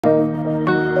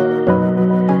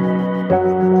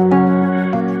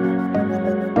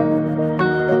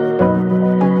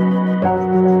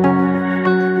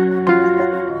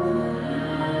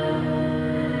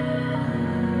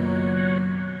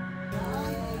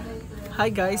Hi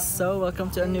guys, so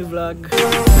welcome to a new vlog.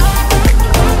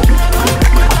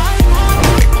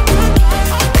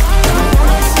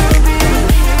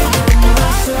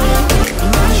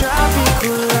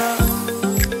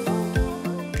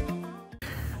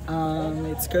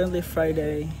 It's currently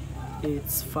Friday.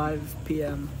 It's 5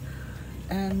 p.m.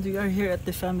 and we are here at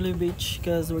the family beach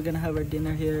because we're gonna have our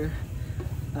dinner here.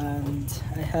 And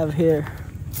I have here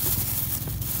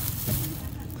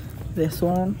this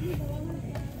one,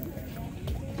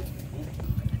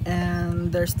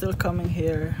 and they're still coming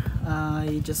here.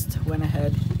 I just went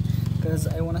ahead because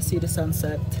I want to see the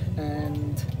sunset,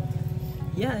 and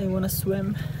yeah, I want to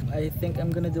swim. I think I'm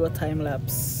gonna do a time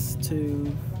lapse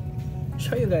to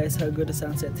show you guys how good the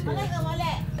sunset here.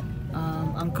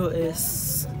 Uncle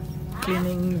is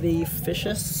cleaning the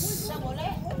fishes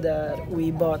that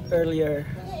we bought earlier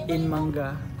in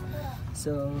Manga.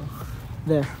 So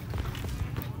there.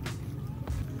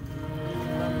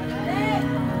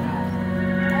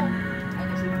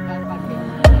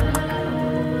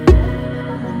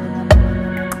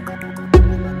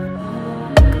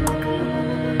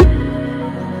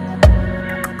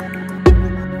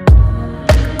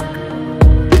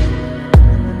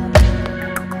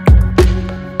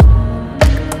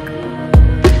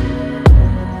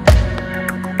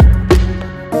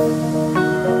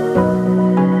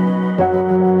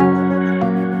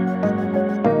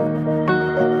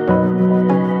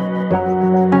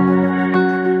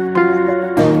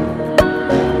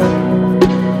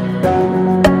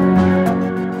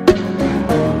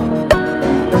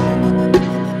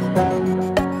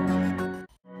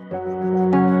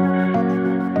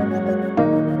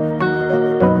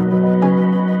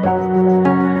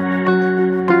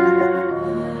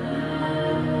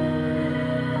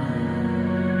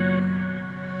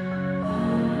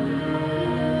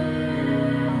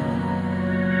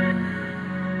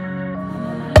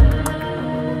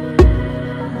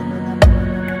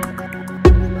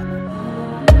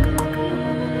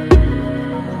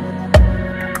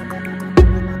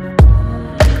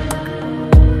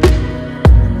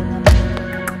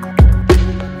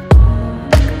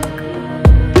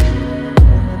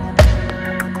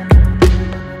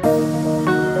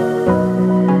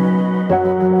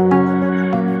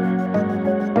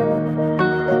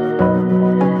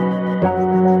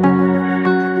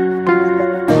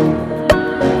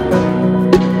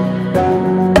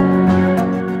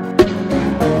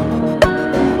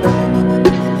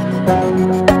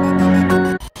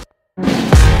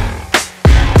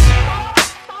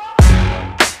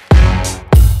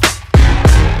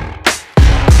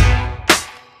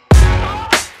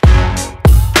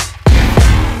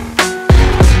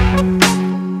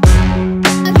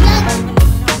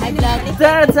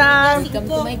 Welcome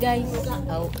to my guys.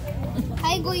 Oh.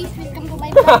 Hi guys, welcome to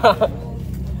my vlog.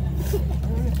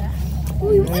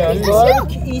 Uy,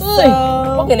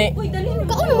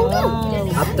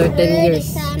 After 10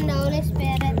 years. Let's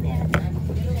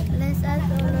ask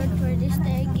the Lord for this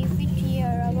day. Give it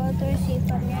here. About to receive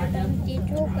from your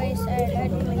teacher, Christ,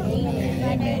 our Lord, in the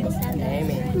name of the Father,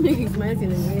 and the Son,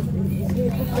 and the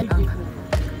Spirit.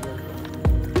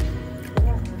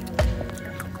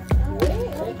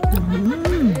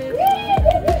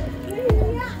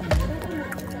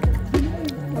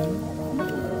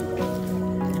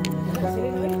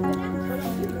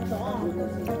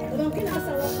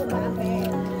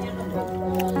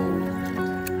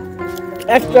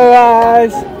 Extra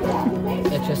rice!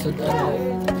 Extra soup.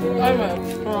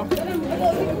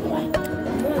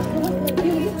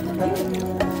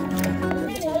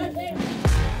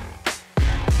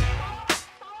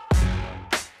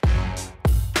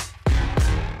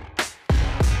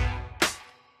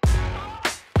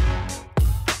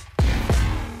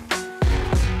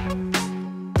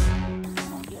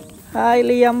 Hi,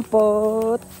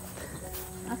 Liampot!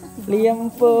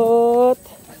 Liampot!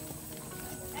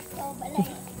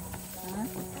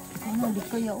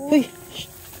 Uy!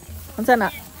 Ano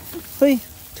sana? Uy!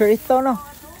 Chorizo no?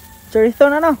 Chorizo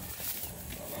na no?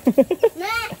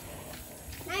 Ma!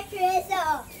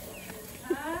 Chorizo!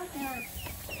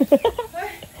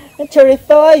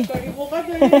 Chorizo ay!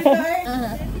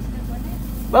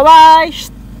 Bye-bye!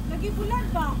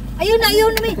 Ayun na,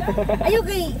 may! Ayun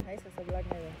kay! Ay, sa vlog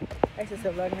na yun. Ay, sa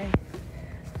vlog na yun.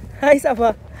 Hi,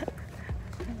 Saba!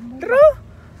 True!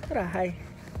 Tara, hi!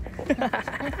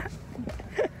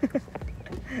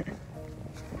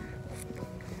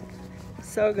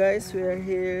 So guys, we are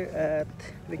here at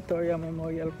Victoria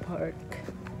Memorial Park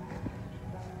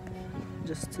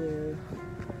just to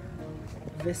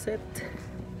visit.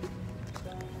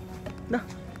 Nah,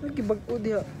 nagibag-o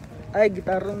diha. Ay,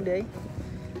 gitarong di ay.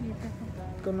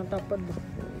 Ikaw natapad ba?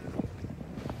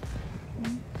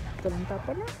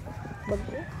 Talentapa na.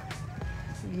 Bago.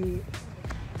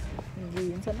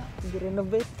 Yun sana.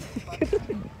 Renovate.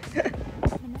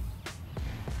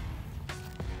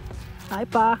 Ay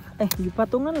pa.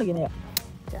 Gipatungan lagi na ya.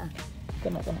 Saan?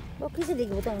 Kana. Okay, sa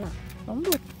ligo butang na.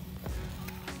 Ambot.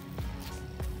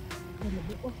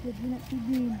 Oh, lagi na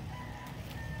tubig.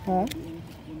 Ha?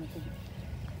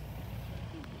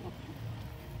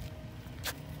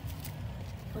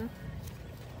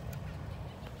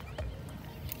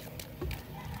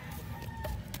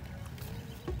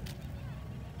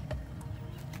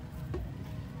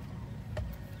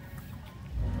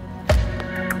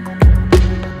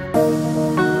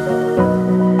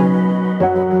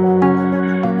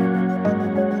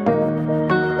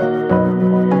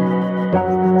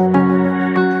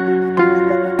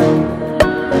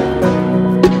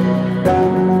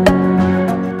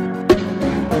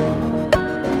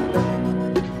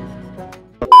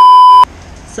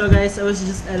 So guys, I was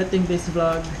just editing this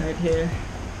vlog right here,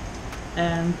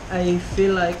 and I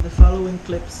feel like the following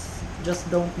clips just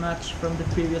don't match from the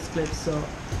previous clips, so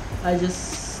I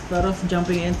just thought of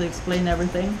jumping in to explain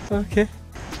everything. Okay.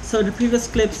 So the previous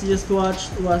clips you just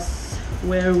watched was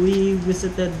where we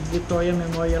visited Victoria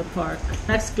Memorial Park.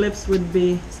 Next clips would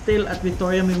be still at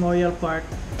Victoria Memorial Park,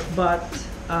 but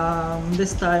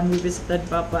this time we visited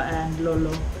Papa and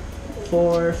Lolo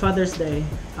for Father's Day,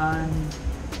 and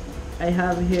I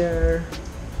have here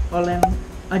Olen.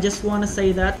 I just want to say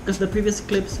that because the previous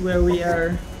clips where we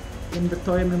are in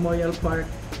Victoria Memorial Park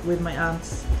with my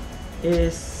aunts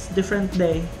is different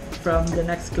day from the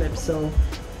next clip, so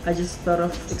I just thought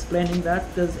of explaining that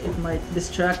because it might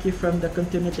distract you from the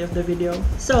continuity of the video.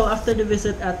 So after the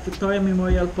visit at Victoria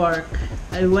Memorial Park,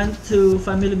 I went to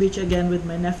Family Beach again with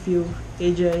my nephew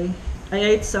AJ. I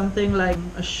ate something like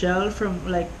a shell from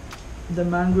like the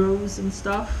mangroves and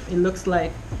stuff. It looks like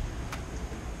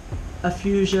a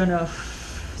fusion of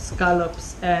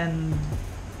scallops and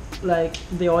like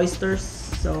the oysters,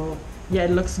 so yeah,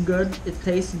 it looks good, it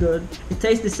tastes good, it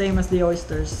tastes the same as the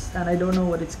oysters, and I don't know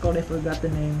what it's called, I forgot the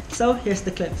name. So here's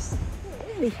the clips.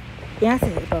 Yeah,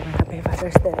 say happy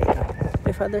Father's Day.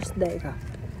 Happy Father's Day.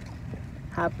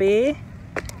 Happy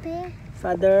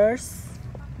Father's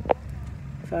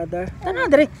Father.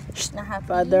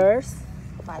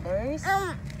 Fathers.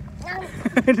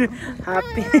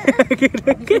 Happy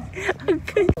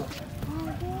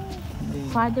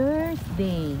Father's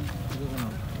Day.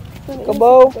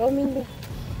 Kabaw.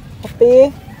 Happy.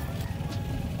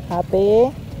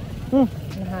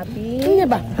 Happy. Ano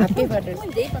ba? Happy Father's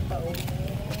Day pa tao.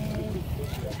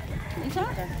 Isa?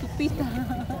 Tupita.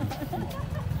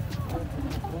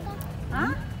 Ha?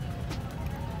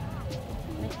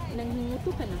 Nanghinguto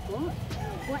ka na ko?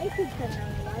 Waikid ka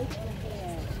ng white na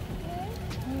hair.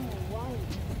 Wow.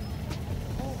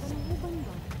 Oh, kanang uban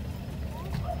ba?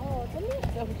 Oh, dali.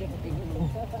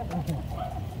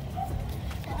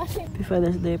 Happy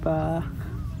Father's Day pa.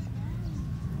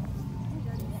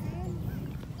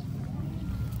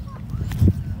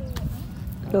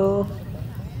 Hello.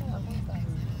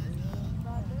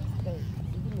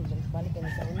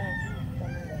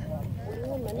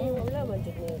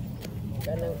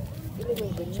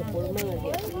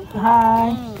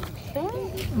 Hi.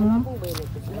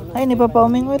 Ay, ni Papa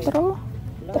Uming ko ito.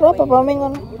 Tara, Papa Uming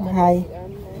ano? Hi.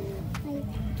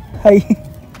 Hi.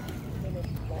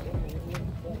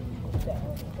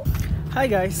 Hi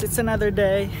guys, it's another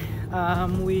day.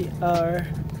 We are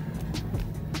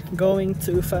going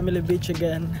to Family Beach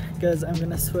again because I'm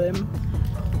gonna swim.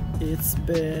 It's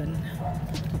been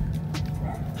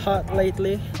hot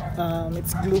lately.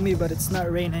 It's gloomy but it's not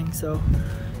raining, so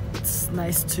it's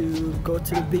nice to go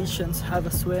to the beach and have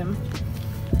a swim.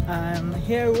 I'm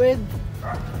here with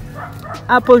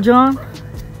Apple John,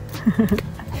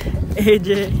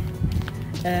 AJ,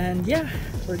 and yeah,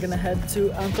 we're gonna head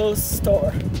to Uncle's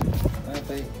store.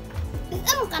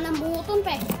 Ano ka nang bunguton,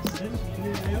 pe?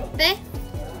 Pe?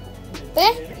 Pe?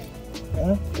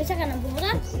 Bisa ka nang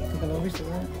bunguton?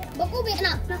 Baku, be,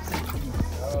 anak.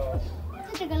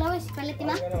 Ito galawis, palit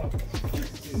ma?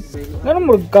 Ganun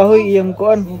mo kahoy iyang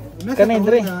kuan? Kanay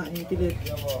dre.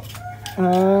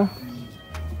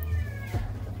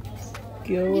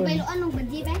 Di baylo anong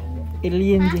badji, pe?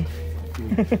 Alien di.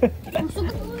 Ang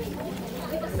sugat.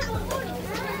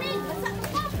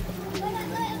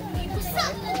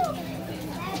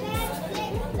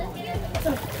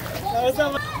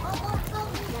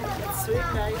 Sweet,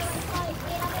 nice.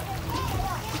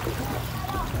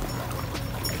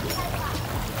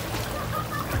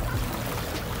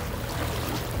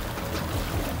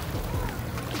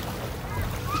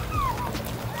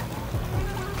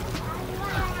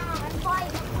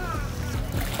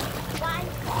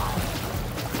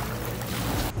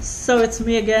 So it's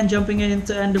me again, jumping in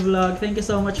to end the vlog. Thank you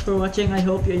so much for watching. I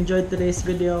hope you enjoyed today's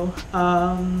video.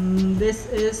 This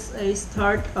is a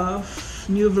start of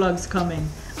new vlogs coming.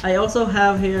 I also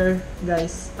have here,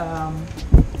 guys,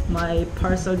 my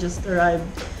parcel just arrived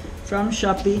from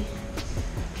Shopee.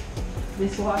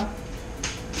 This one.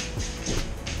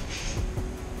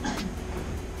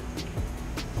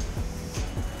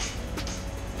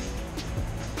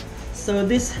 So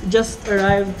this just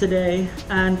arrived today,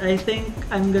 and I think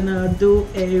I'm gonna do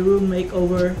a room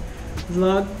makeover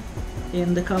vlog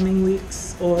in the coming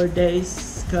weeks or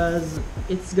days, because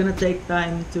it's gonna take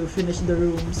time to finish the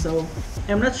room. So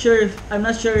I'm not sure if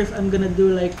I'm gonna do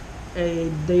like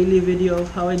a daily video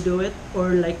of how I do it,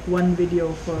 or like one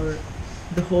video for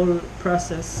the whole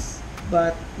process.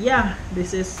 But yeah,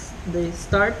 this is the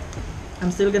start. I'm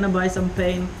still gonna buy some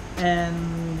paint and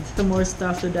some more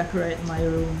stuff to decorate my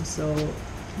room. So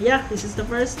yeah, this is the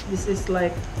first. This is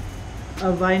like a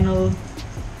vinyl,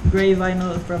 gray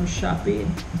vinyl from Shopee.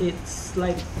 It's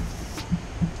like,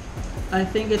 I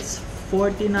think it's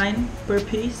 49 per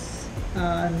piece,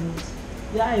 and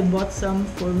yeah, I bought some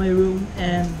for my room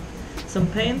and some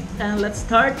paint, and let's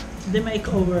start the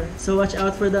makeover. So watch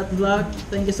out for that vlog.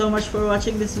 Thank you so much for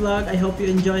watching this vlog. I hope you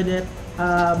enjoyed it.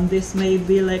 This may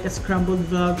be like a scrambled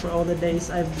vlog for all the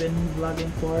days I've been vlogging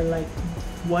for like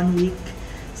 1 week.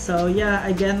 So yeah,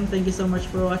 again, thank you so much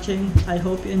for watching. I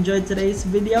hope you enjoyed today's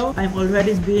video. I'm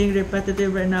already being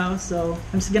repetitive right now, so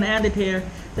I'm just gonna end it here.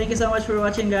 Thank you so much for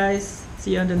watching, guys.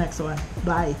 See you on the next one.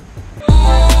 Bye.